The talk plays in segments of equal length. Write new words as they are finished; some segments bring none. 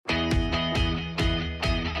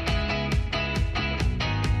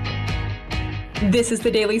This is the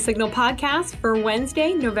Daily Signal podcast for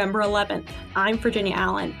Wednesday, November 11th. I'm Virginia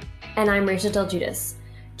Allen. And I'm Rachel Del Giudice.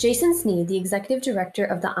 Jason Sneed, the executive director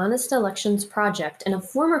of the Honest Elections Project and a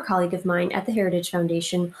former colleague of mine at the Heritage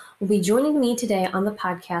Foundation, will be joining me today on the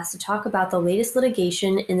podcast to talk about the latest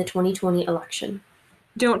litigation in the 2020 election.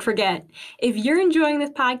 Don't forget, if you're enjoying this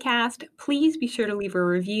podcast, please be sure to leave a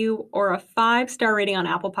review or a 5-star rating on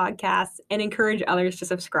Apple Podcasts and encourage others to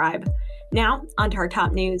subscribe. Now, on to our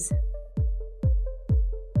top news.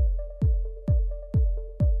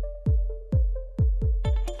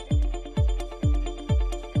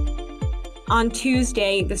 On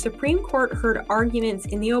Tuesday, the Supreme Court heard arguments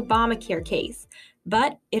in the Obamacare case,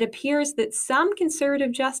 but it appears that some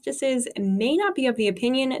conservative justices may not be of the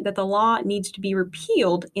opinion that the law needs to be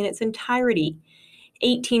repealed in its entirety.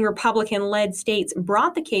 18 Republican-led states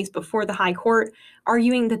brought the case before the High Court,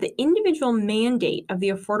 arguing that the individual mandate of the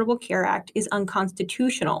Affordable Care Act is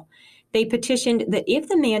unconstitutional. They petitioned that if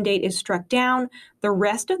the mandate is struck down, the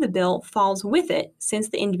rest of the bill falls with it, since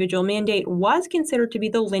the individual mandate was considered to be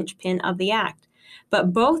the linchpin of the act.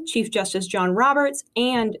 But both Chief Justice John Roberts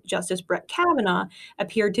and Justice Brett Kavanaugh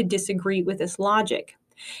appeared to disagree with this logic.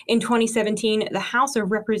 In 2017, the House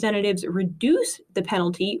of Representatives reduced the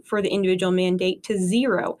penalty for the individual mandate to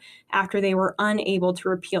 0 after they were unable to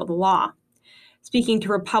repeal the law. Speaking to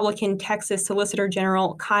Republican Texas Solicitor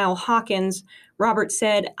General Kyle Hawkins, Roberts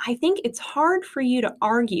said, "I think it's hard for you to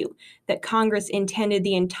argue that Congress intended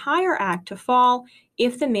the entire act to fall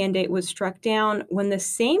if the mandate was struck down when the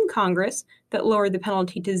same Congress that lowered the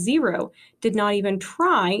penalty to 0 did not even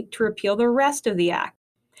try to repeal the rest of the act."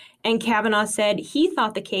 And Kavanaugh said he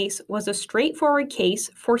thought the case was a straightforward case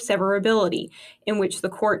for severability, in which the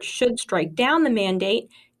court should strike down the mandate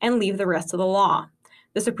and leave the rest of the law.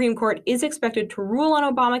 The Supreme Court is expected to rule on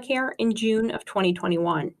Obamacare in June of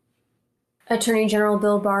 2021. Attorney General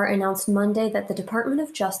Bill Barr announced Monday that the Department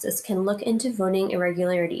of Justice can look into voting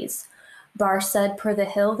irregularities. Barr said per The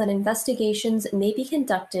Hill that investigations may be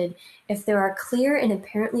conducted if there are clear and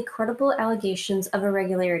apparently credible allegations of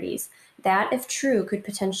irregularities that, if true, could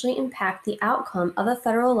potentially impact the outcome of a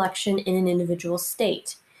federal election in an individual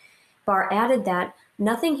state. Barr added that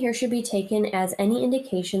nothing here should be taken as any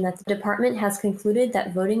indication that the department has concluded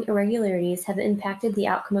that voting irregularities have impacted the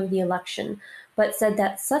outcome of the election, but said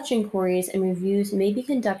that such inquiries and reviews may be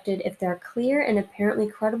conducted if there are clear and apparently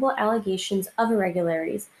credible allegations of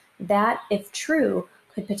irregularities that, if true,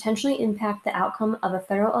 could potentially impact the outcome of a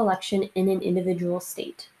federal election in an individual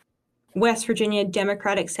state. West Virginia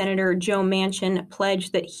Democratic Senator Joe Manchin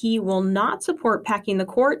pledged that he will not support packing the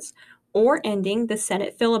courts or ending the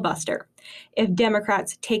Senate filibuster. If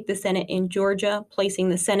Democrats take the Senate in Georgia, placing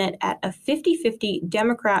the Senate at a 50-50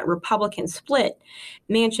 Democrat-Republican split,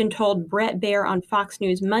 Manchin told Bret Baier on Fox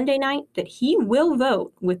News Monday night that he will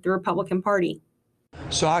vote with the Republican Party.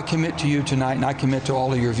 So I commit to you tonight, and I commit to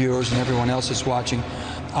all of your viewers and everyone else that's watching,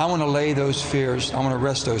 I want to lay those fears, I want to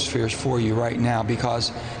rest those fears for you right now, because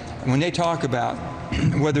when they talk about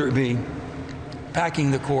whether it be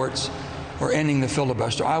packing the courts or ending the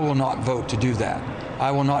filibuster, I will not vote to do that. I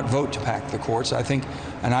will not vote to pack the courts,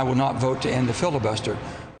 and I will not vote to end the filibuster.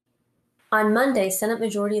 On Monday, Senate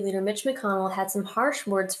Majority Leader Mitch McConnell had some harsh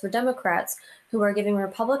words for Democrats who are giving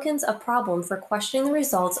Republicans a problem for questioning the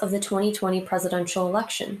results of the 2020 presidential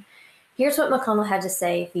election. Here's what McConnell had to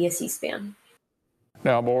say via C-SPAN.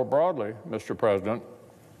 Now, more broadly, Mr. President,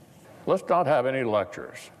 let's not have any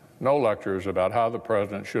lectures, no lectures about how the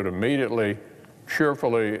president should immediately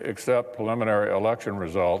cheerfully accept preliminary election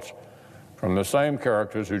results from the same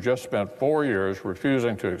characters who just spent 4 years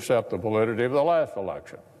refusing to accept the validity of the last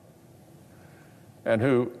election, and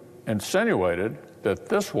who insinuated that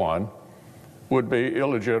this one would be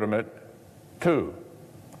illegitimate too,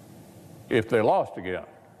 if they lost again,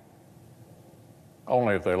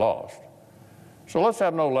 only if they lost. So let's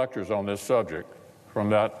have no lectures on this subject from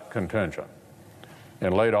that contingent.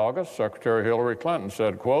 In late August, Secretary Hillary Clinton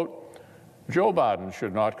said, quote, "Joe Biden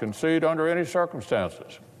should not concede under any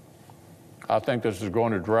circumstances. I think this is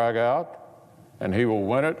going to drag out, and he will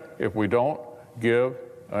win it if we don't give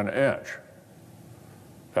an inch."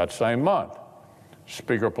 That same month,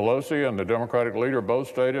 Speaker Pelosi and the Democratic leader both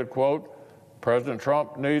stated, quote, "President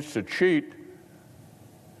Trump needs to cheat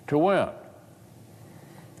to win."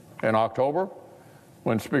 In October,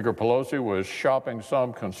 when Speaker Pelosi was shopping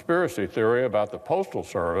some conspiracy theory about the Postal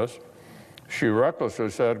Service, she recklessly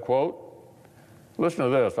said, quote, "Listen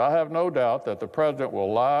to this, I have no doubt that the president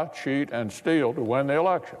will lie, cheat, and steal to win the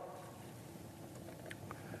election."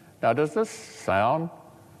 Now, does this sound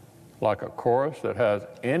like a chorus that has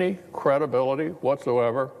any credibility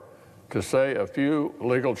whatsoever to say a few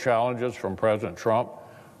legal challenges from President Trump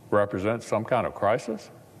represent some kind of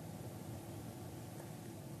crisis?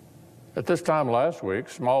 At this time last week,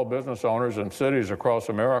 small business owners in cities across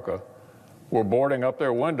America were boarding up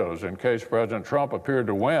their windows in case President Trump appeared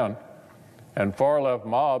to win, and far-left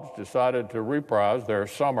mobs decided to reprise their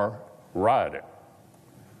summer rioting.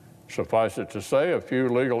 Suffice it to say, a few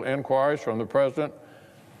legal inquiries from the president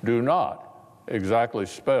do not exactly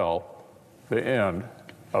spell the end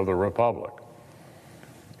of the republic.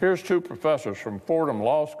 Here's two professors from Fordham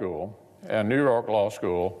Law School and New York Law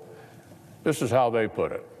School. This is how they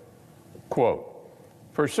put it. Quote,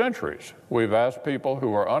 "For centuries, we've asked people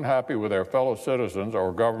who are unhappy with their fellow citizens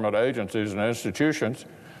or government agencies and institutions,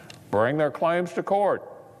 bring their claims to court.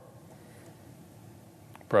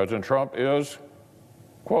 President Trump is,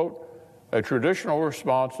 quote, a traditional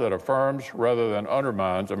response that affirms rather than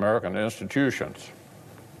undermines American institutions,"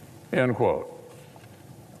 end quote.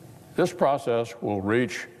 This process will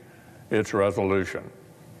reach its resolution.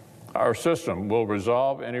 Our system will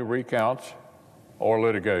resolve any recounts or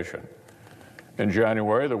litigation. In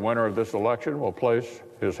January, the winner of this election will place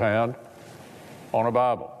his hand on a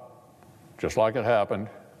Bible, just like it happened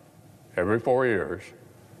every 4 years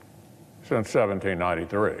since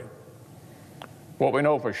 1793. What we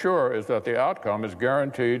know for sure is that the outcome is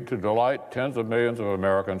guaranteed to delight tens of millions of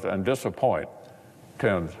Americans and disappoint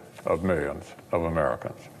tens of millions of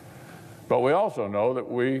Americans. But we also know that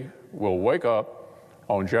we will wake up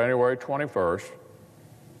on January 21st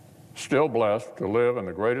still blessed to live in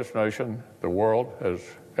the greatest nation the world has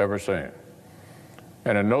ever seen.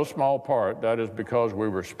 And in no small part, that is because we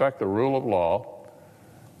respect the rule of law,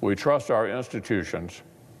 we trust our institutions,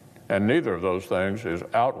 and neither of those things is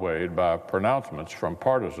outweighed by pronouncements from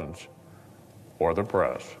partisans or the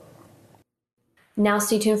press. Now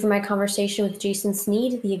stay tuned for my conversation with Jason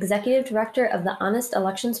Sneed, the Executive Director of the Honest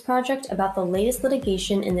Elections Project, about the latest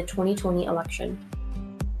litigation in the 2020 election.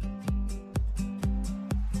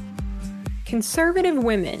 Conservative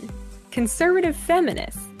women, conservative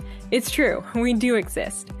feminists. It's true, we do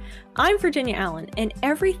exist. I'm Virginia Allen, and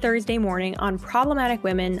every Thursday morning on Problematic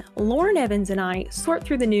Women, Lauren Evans and I sort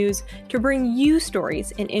through the news to bring you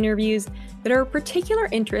stories and interviews that are of particular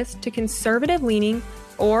interest to conservative-leaning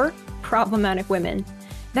or problematic women.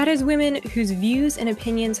 That is, women whose views and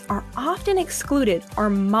opinions are often excluded or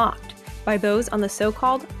mocked by those on the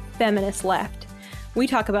so-called feminist left. We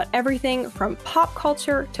talk about everything from pop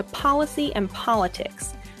culture to policy and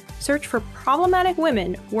politics. Search for Problematic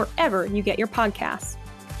Women wherever you get your podcasts.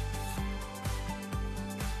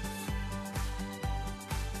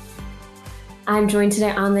 I'm joined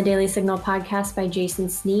today on the Daily Signal podcast by Jason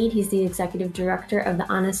Sneed. He's the Executive Director of the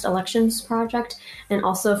Honest Elections Project and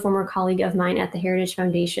also a former colleague of mine at the Heritage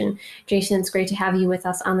Foundation. Jason, it's great to have you with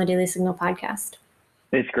us on the Daily Signal podcast.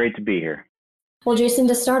 It's great to be here. Well, Jason,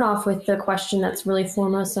 to start off with the question that's really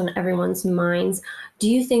foremost on everyone's minds, do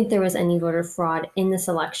you think there was any voter fraud in this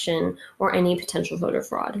election or any potential voter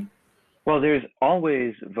fraud? Well, there's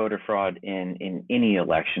always voter fraud in any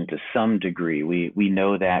election to some degree. We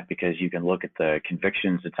know that because you can look at the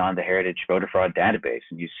convictions that's on the Heritage Voter Fraud database,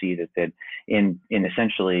 and you see that in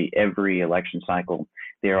essentially every election cycle,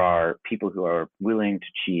 there are people who are willing to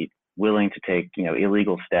cheat, willing to take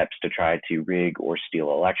illegal steps to try to rig or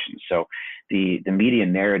steal elections. So the media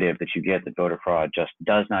narrative that you get that voter fraud just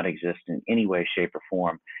does not exist in any way, shape, or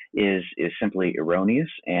form is simply erroneous,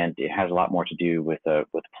 and it has a lot more to do with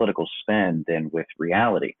political spin than with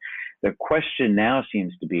reality. The question now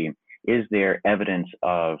seems to be, is there evidence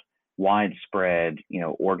of widespread,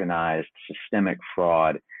 organized, systemic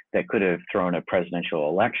fraud that could have thrown a presidential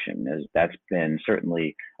election? As that's been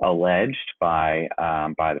certainly alleged by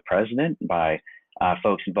the president, by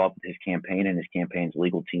folks involved with his campaign and his campaign's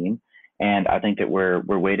legal team. And I think that we're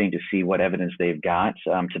waiting to see what evidence they've got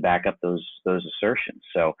to back up those assertions.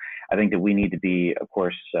 So I think that we need to be, of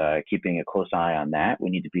course, keeping a close eye on that.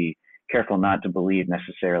 We need to be careful not to believe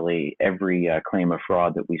necessarily every claim of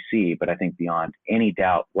fraud that we see, but I think beyond any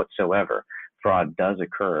doubt whatsoever, fraud does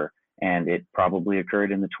occur, and it probably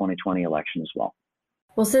occurred in the 2020 election as well.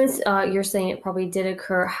 Well, since you're saying it probably did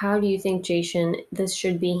occur, how do you think, Jason, this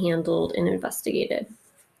should be handled and investigated?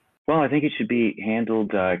 Well, I think it should be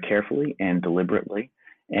handled carefully and deliberately.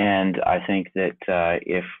 And I think that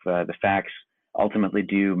if the facts ultimately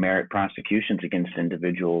do merit prosecutions against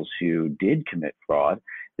individuals who did commit fraud,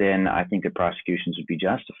 then I think that prosecutions would be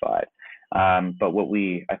justified. But what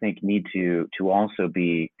we, I think, need to also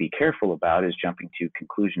be careful about is jumping to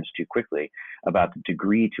conclusions too quickly about the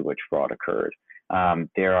degree to which fraud occurred.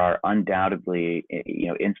 There are undoubtedly,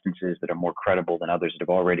 instances that are more credible than others that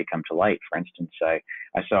have already come to light. For instance, I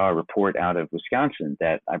saw a report out of Wisconsin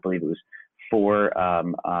that I believe it was 4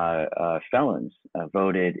 felons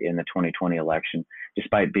voted in the 2020 election,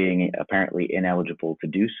 despite being apparently ineligible to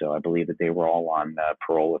do so. I believe that they were all on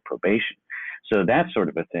parole or probation. So that sort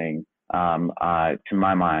of a thing, to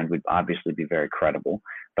my mind, would obviously be very credible.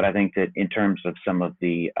 But I think that in terms of some of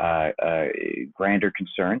the grander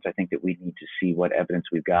concerns, I think that we need to see what evidence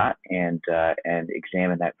we've got and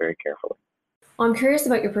examine that very carefully. Well, I'm curious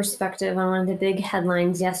about your perspective on one of the big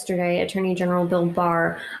headlines yesterday. Attorney General Bill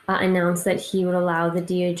Barr announced that he would allow the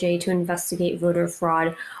DOJ to investigate voter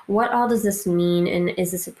fraud. What all does this mean, and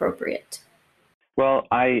is this appropriate? Well,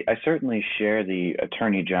 I certainly share the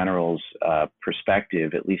Attorney General's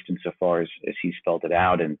perspective, at least insofar as he spelled it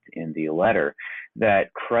out in the letter,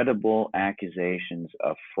 that credible accusations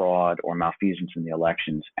of fraud or malfeasance in the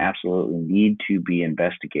elections absolutely need to be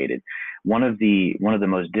investigated. One of the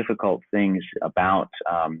most difficult things about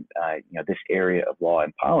this area of law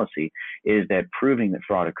and policy is that proving that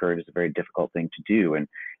fraud occurred is a very difficult thing to do,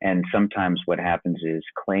 and sometimes what happens is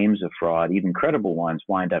claims of fraud, even credible ones,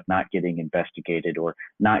 wind up not getting investigated or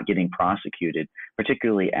not getting prosecuted,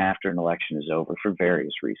 particularly after an election is over for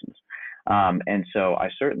various reasons. And so I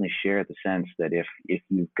certainly share the sense that if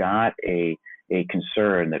you've got a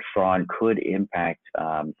concern that fraud could impact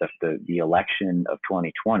the election of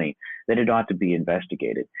 2020, that it ought to be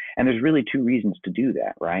investigated. And there's really two reasons to do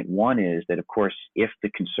that, right? One is that, of course, if the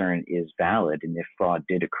concern is valid and if fraud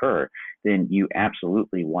did occur, then you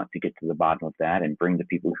absolutely want to get to the bottom of that and bring the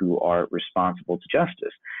people who are responsible to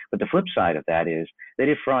justice. But the flip side of that is that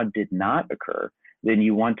if fraud did not occur, then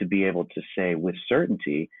you want to be able to say with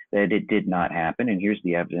certainty that it did not happen, and here's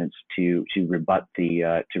the evidence to rebut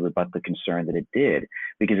the concern that it did.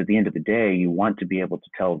 Because at the end of the day, you want to be able to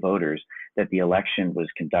tell voters that the election was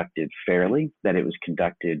conducted fairly, that it was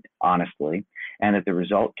conducted honestly, and that the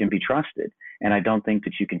result can be trusted. And I don't think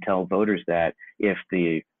that you can tell voters that if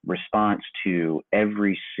the response to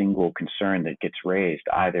every single concern that gets raised,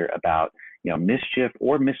 either about mischief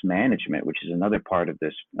or mismanagement, which is another part of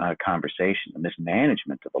this conversation, the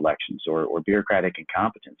mismanagement of elections or bureaucratic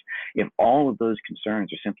incompetence. If all of those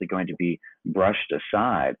concerns are simply going to be brushed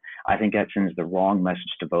aside, I think that sends the wrong message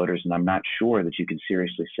to voters, and I'm not sure that you can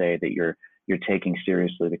seriously say that you're taking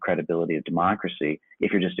seriously the credibility of democracy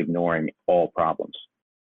if you're just ignoring all problems.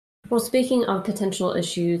 Well, speaking of potential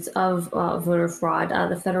issues of voter fraud,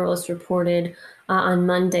 the Federalist reported on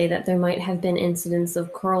Monday that there might have been incidents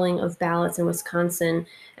of curling of ballots in Wisconsin,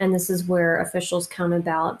 and this is where officials count a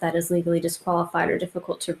ballot that is legally disqualified or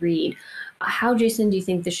difficult to read. How, Jason, do you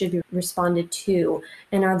think this should be responded to,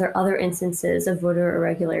 and are there other instances of voter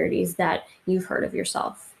irregularities that you've heard of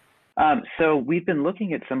yourself? So we've been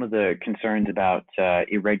looking at some of the concerns about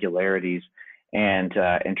irregularities and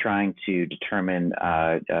trying to determine,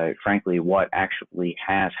 frankly, what actually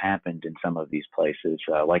has happened in some of these places,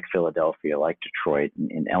 like Philadelphia, like Detroit,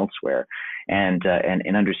 and elsewhere, and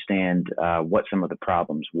understand what some of the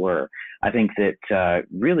problems were. I think that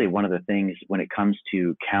really one of the things when it comes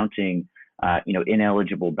to counting,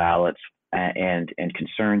 ineligible ballots and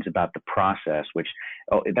concerns about the process, which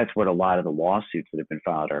that's what a lot of the lawsuits that have been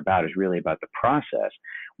filed are about, is really about the process.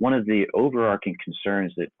 One of the overarching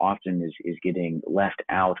concerns that often is getting left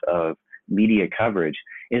out of media coverage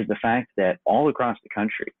is the fact that all across the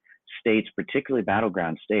country, states, particularly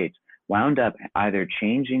battleground states, wound up either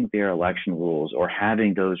changing their election rules or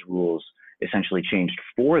having those rules essentially changed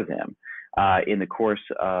for them in the course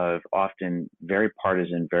of often very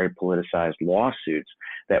partisan, very politicized lawsuits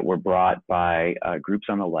that were brought by groups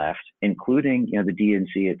on the left, including the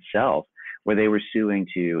DNC itself, where they were suing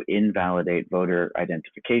to invalidate voter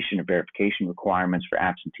identification or verification requirements for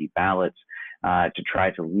absentee ballots, to try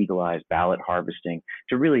to legalize ballot harvesting,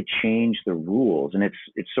 to really change the rules. And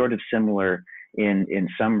it's sort of similar in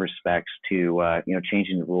some respects to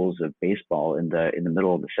changing the rules of baseball in the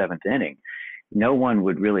middle of the seventh inning. No one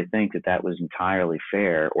would really think that that was entirely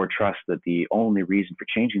fair or trust that the only reason for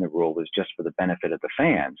changing the rule was just for the benefit of the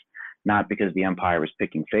fans, not because the umpire was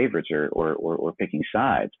picking favorites or picking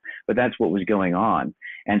sides, but that's what was going on.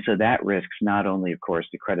 And so that risks not only, of course,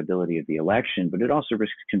 the credibility of the election, but it also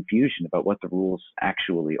risks confusion about what the rules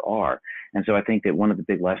actually are. And so I think that one of the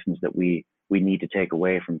big lessons that we need to take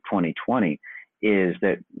away from 2020 is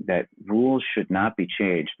that rules should not be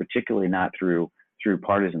changed, particularly not through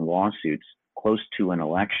partisan lawsuits close to an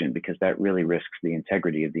election, because that really risks the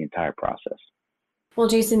integrity of the entire process. Well,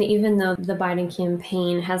 Jason, even though the Biden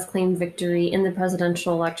campaign has claimed victory in the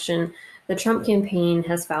presidential election, the Trump campaign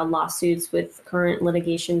has filed lawsuits with current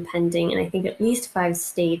litigation pending in, I think, at least 5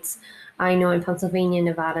 states. I know in Pennsylvania,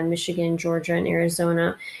 Nevada, Michigan, Georgia, and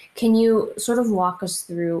Arizona. Can you sort of walk us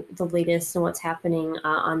through the latest and what's happening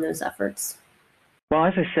on those efforts? Well,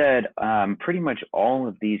 as I said, pretty much all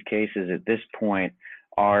of these cases at this point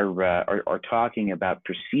are talking about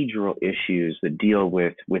procedural issues that deal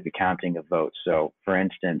with the counting of votes. So, for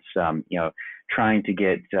instance, trying to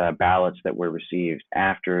get ballots that were received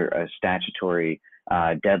after a statutory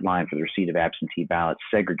deadline for the receipt of absentee ballots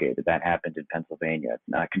segregated. That happened in Pennsylvania.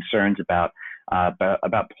 Concerns about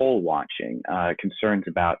poll watching. Concerns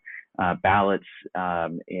about ballots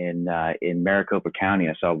in Maricopa County.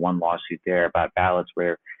 I saw one lawsuit there about ballots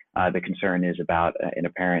where the concern is about an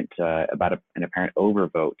apparent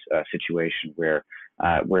overvote situation where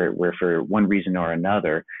for one reason or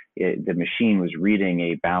another the machine was reading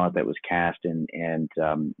a ballot that was cast and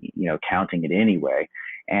counting it anyway.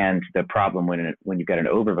 And the problem when you've got an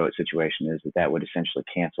overvote situation is that would essentially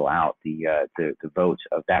cancel out the votes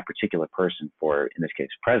of that particular person for, in this case,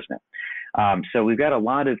 president. So we've got a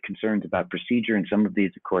lot of concerns about procedure, and some of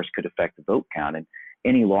these, of course, could affect the vote count. And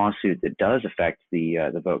any lawsuit that does affect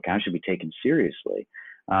the vote count should be taken seriously.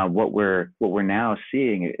 What we're now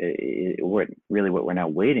seeing, what we're now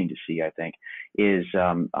waiting to see, I think, is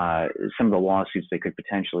some of the lawsuits that could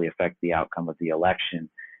potentially affect the outcome of the election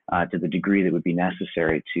to the degree that would be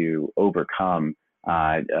necessary to overcome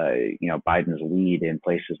Biden's lead in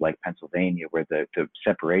places like Pennsylvania, where the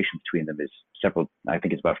separation between them is several. I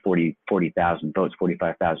think it's about 40,000 votes,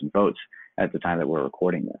 45,000 votes at the time that we're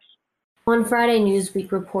recording this. On Friday,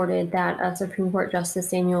 Newsweek reported that Supreme Court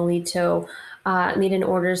Justice Daniel Alito made an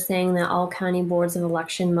order saying that all county boards of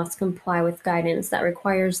election must comply with guidance that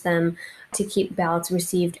requires them to keep ballots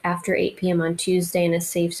received after 8 p.m. on Tuesday in a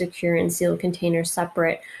safe, secure, and sealed container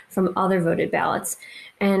separate from other voted ballots.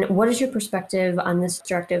 And what is your perspective on this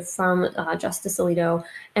directive from Justice Alito?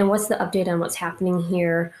 And what's the update on what's happening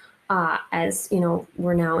here as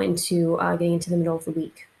we're now into getting into the middle of the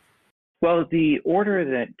week? Well, the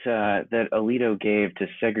order that Alito gave to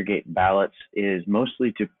segregate ballots is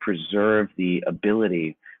mostly to preserve the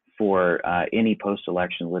ability for any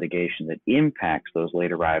post-election litigation that impacts those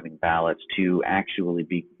late arriving ballots to actually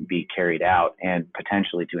be carried out and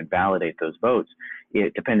potentially to invalidate those votes,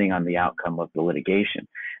 depending on the outcome of the litigation.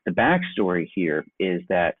 The backstory here is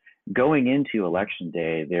that going into Election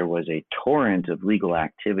Day, there was a torrent of legal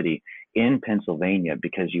activity in Pennsylvania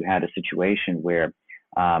because you had a situation where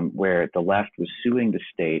the left was suing the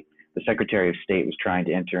state. The Secretary of State was trying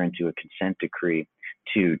to enter into a consent decree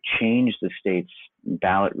to change the state's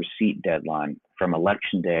ballot receipt deadline from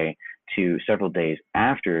Election Day to several days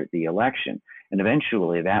after the election. And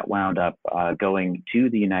eventually that wound up going to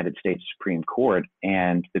the United States Supreme Court,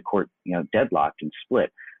 and the court deadlocked and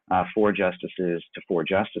split 4 justices to 4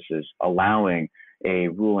 justices, allowing a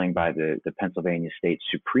ruling by the Pennsylvania State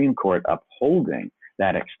Supreme Court upholding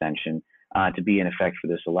that extension to be in effect for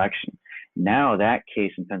this election. Now that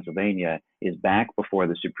case in Pennsylvania is back before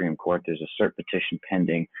the Supreme Court. There's a cert petition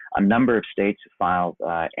pending. A number of states have filed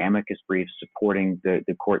amicus briefs supporting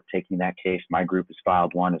the court taking that case. My group has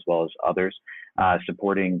filed one, as well as others,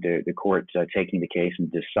 supporting the court taking the case and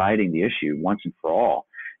deciding the issue once and for all.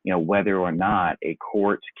 Whether or not a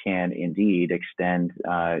court can indeed extend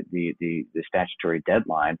the statutory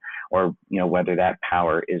deadline, or whether that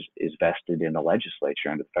power is vested in the legislature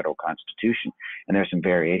under the federal Constitution. And there are some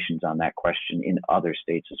variations on that question in other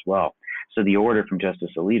states as well. So the order from Justice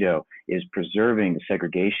Alito is preserving the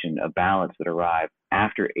segregation of ballots that arrive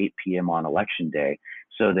after 8 p.m. on Election Day,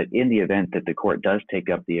 so that in the event that the court does take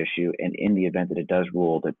up the issue, and in the event that it does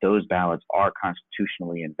rule that those ballots are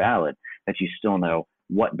constitutionally invalid, that you still know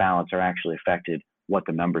what ballots are actually affected, what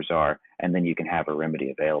the numbers are, and then you can have a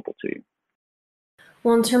remedy available to you.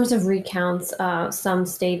 Well, in terms of recounts, some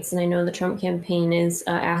states, and I know the Trump campaign is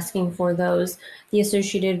asking for those, the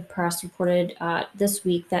Associated Press reported this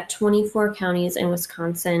week that 24 counties in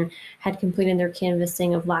Wisconsin had completed their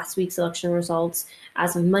canvassing of last week's election results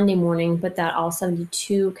as of Monday morning, but that all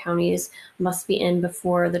 72 counties must be in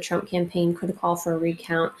before the Trump campaign could call for a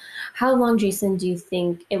recount. How long, Jason, do you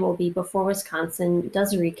think it will be before Wisconsin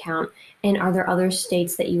does a recount? And are there other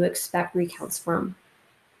states that you expect recounts from?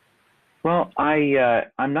 Well,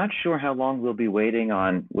 I'm not sure how long we'll be waiting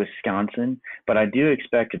on Wisconsin, but I do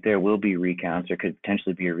expect that there will be recounts. There could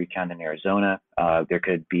potentially be a recount in Arizona. There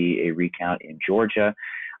could be a recount in Georgia.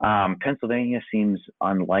 Pennsylvania seems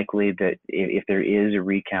unlikely that if there is a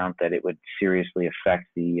recount that it would seriously affect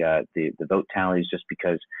the vote tallies, just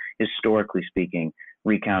because historically speaking,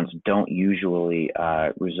 recounts don't usually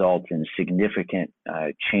result in significant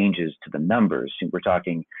changes to the numbers. We're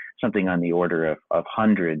talking something on the order of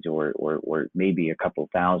hundreds or maybe a couple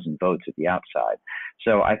thousand votes at the outside.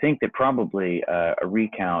 So I think that probably a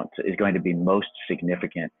recount is going to be most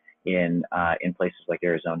significant in places like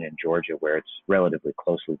Arizona and Georgia, where it's relatively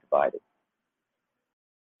closely divided.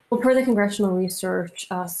 Well, per the Congressional Research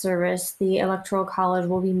Service, the Electoral College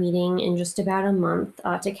will be meeting in just about a month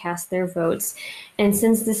to cast their votes. And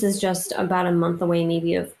since this is just about a month away,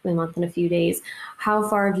 maybe a month and a few days, how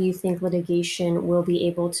far do you think litigation will be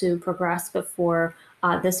able to progress before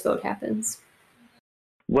this vote happens?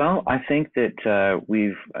 Well, I think that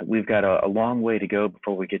we've got a long way to go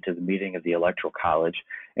before we get to the meeting of the Electoral College.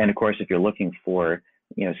 And of course, if you're looking for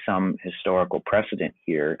some historical precedent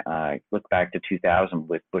here, look back to 2000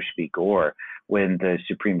 with Bush v. Gore, when the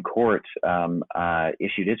Supreme Court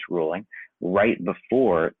issued its ruling right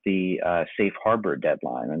before the safe harbor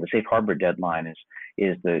deadline. And the safe harbor deadline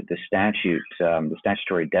is the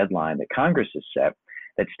statutory deadline that Congress has set,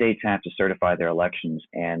 that states have to certify their elections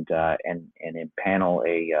and impanel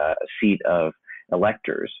a seat of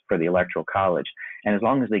electors for the Electoral College. And as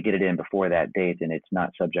long as they get it in before that date, then it's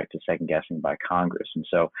not subject to second guessing by Congress. And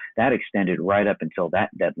so that extended right up until that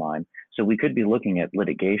deadline. So we could be looking at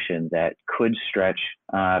litigation that could stretch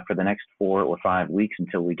for the next 4 or 5 weeks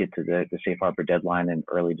until we get to the safe harbor deadline in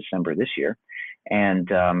early December this year.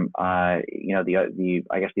 And I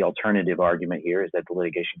guess the alternative argument here is that the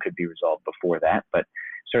litigation could be resolved before that, but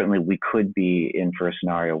certainly we could be in for a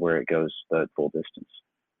scenario where it goes the full distance.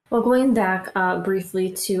 Well, going back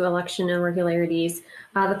briefly to election irregularities,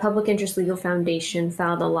 the Public Interest Legal Foundation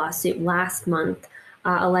filed a lawsuit last month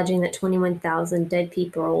alleging that 21,000 dead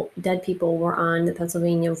people were on the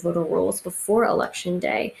Pennsylvania voter rolls before Election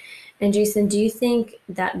Day. And Jason, do you think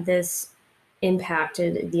that this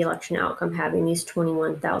impacted the election outcome, having these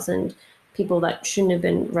 21,000 people that shouldn't have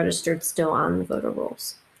been registered still on the voter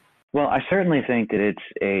rolls? Well, I certainly think that it's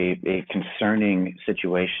a concerning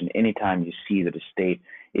situation anytime you see that a state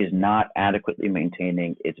is not adequately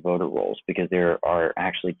maintaining its voter rolls, because there are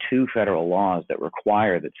actually 2 federal laws that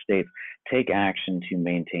require that states take action to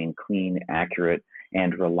maintain clean, accurate,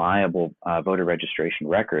 and reliable voter registration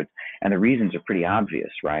records. And the reasons are pretty obvious,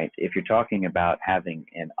 right? If you're talking about having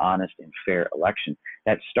an honest and fair election,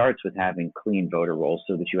 that starts with having clean voter rolls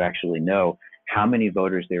so that you actually know how many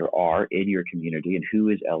voters there are in your community and who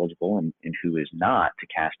is eligible and who is not to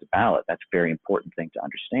cast a ballot. That's a very important thing to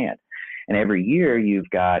understand. And every year you've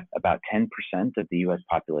got about 10% of the U.S.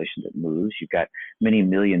 population that moves. You've got many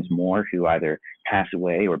millions more who either pass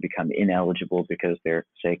away or become ineligible because they're,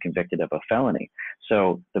 say, convicted of a felony.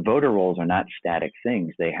 So the voter rolls are not static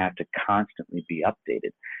things. They have to constantly be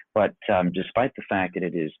updated. But despite the fact that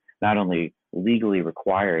it is not only legally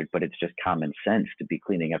required, but it's just common sense to be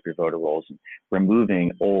cleaning up your voter rolls and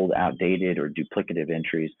removing old, outdated, or duplicative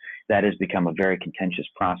entries, that has become a very contentious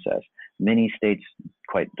process. Many states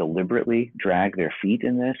quite deliberately drag their feet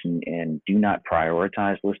in this and do not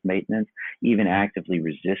prioritize list maintenance, even actively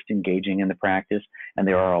resist engaging in the practice. And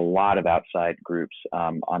there are a lot of outside groups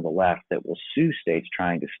on the left that will sue states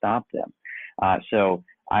trying to stop them. So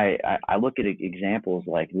I look at examples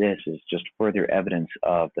like this as just further evidence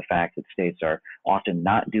of the fact that states are often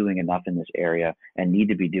not doing enough in this area and need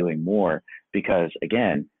to be doing more, because,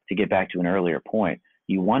 again, to get back to an earlier point,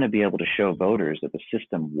 you want to be able to show voters that the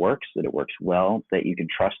system works, that it works well, that you can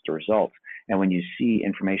trust the results. And when you see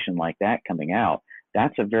information like that coming out,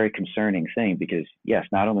 that's a very concerning thing, because, yes,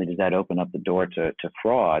 not only does that open up the door to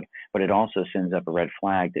fraud, but it also sends up a red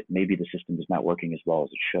flag that maybe the system is not working as well as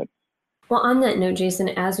it should. Well, on that note, Jason,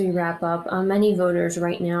 as we wrap up, many voters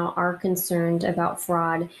right now are concerned about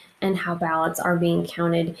fraud and how ballots are being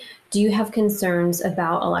counted. Do you have concerns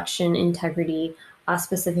about election integrity,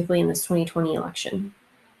 specifically in this 2020 election?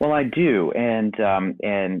 Well, I do, and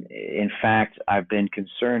in fact, I've been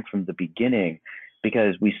concerned from the beginning,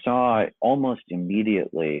 because we saw almost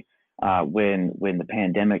immediately when the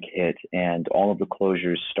pandemic hit and all of the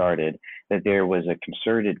closures started, that there was a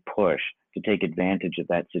concerted push to take advantage of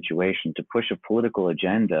that situation, to push a political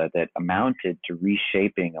agenda that amounted to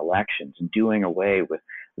reshaping elections and doing away with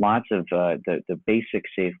lots of the basic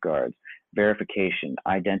safeguards: verification,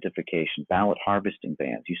 identification, ballot harvesting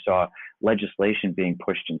bans. You saw legislation being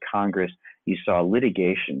pushed in Congress. You saw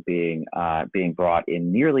litigation being brought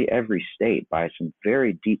in nearly every state by some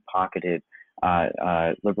very deep-pocketed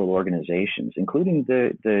liberal organizations, including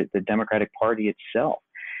the Democratic Party itself.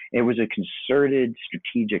 It was a concerted,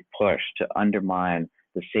 strategic push to undermine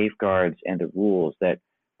the safeguards and the rules that,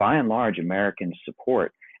 by and large, Americans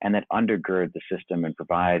support, and that undergird the system and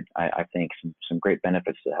provide, I think, some great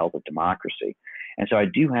benefits to the health of democracy. And so I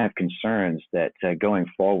do have concerns that going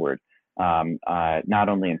forward, not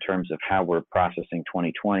only in terms of how we're processing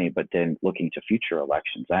 2020, but then looking to future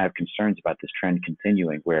elections, I have concerns about this trend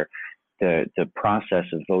continuing, where the process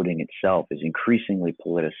of voting itself is increasingly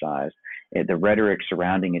politicized. The rhetoric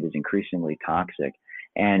surrounding it is increasingly toxic.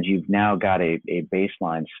 And you've now got a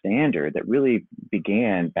baseline standard that really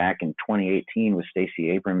began back in 2018 with Stacey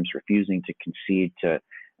Abrams refusing to concede to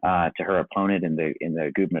her opponent in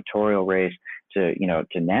the gubernatorial race, to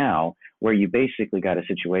now, where you basically got a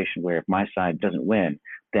situation where if my side doesn't win,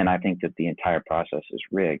 then I think that the entire process is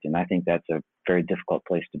rigged. And I think that's a very difficult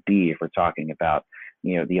place to be if we're talking about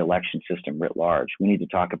the election system writ large. We need to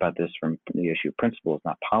talk about this from the issue of principles,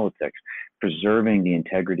 not politics. Preserving the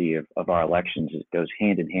integrity of our elections goes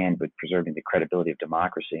hand in hand with preserving the credibility of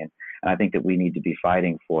democracy. And I think that we need to be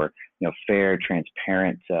fighting for fair,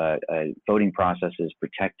 transparent voting processes,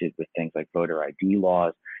 protected with things like voter ID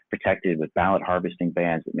laws, protected with ballot harvesting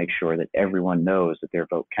bans that make sure that everyone knows that their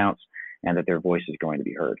vote counts and that their voice is going to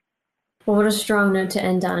be heard. Well, what a strong note to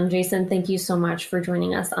end on. Jason, thank you so much for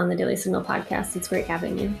joining us on the Daily Signal podcast. It's great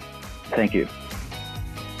having you. Thank you.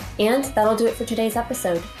 And that'll do it for today's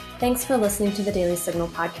episode. Thanks for listening to the Daily Signal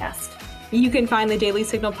podcast. You can find the Daily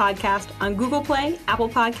Signal podcast on Google Play, Apple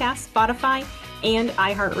Podcasts, Spotify, and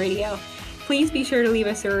iHeartRadio. Please be sure to leave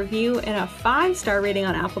us a review and a 5-star rating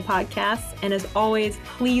on Apple Podcasts. And as always,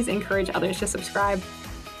 please encourage others to subscribe.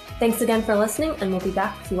 Thanks again for listening, and we'll be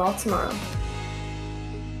back with you all tomorrow.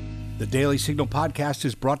 The Daily Signal podcast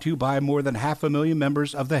is brought to you by more than 500,000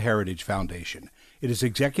 members of the Heritage Foundation. It is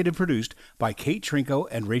executive produced by Kate Trinko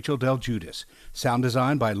and Rachel Del Giudice. Sound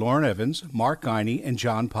design by Lauren Evans, Mark Guiney, and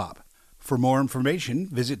John Popp. For more information,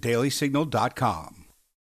 visit dailysignal.com.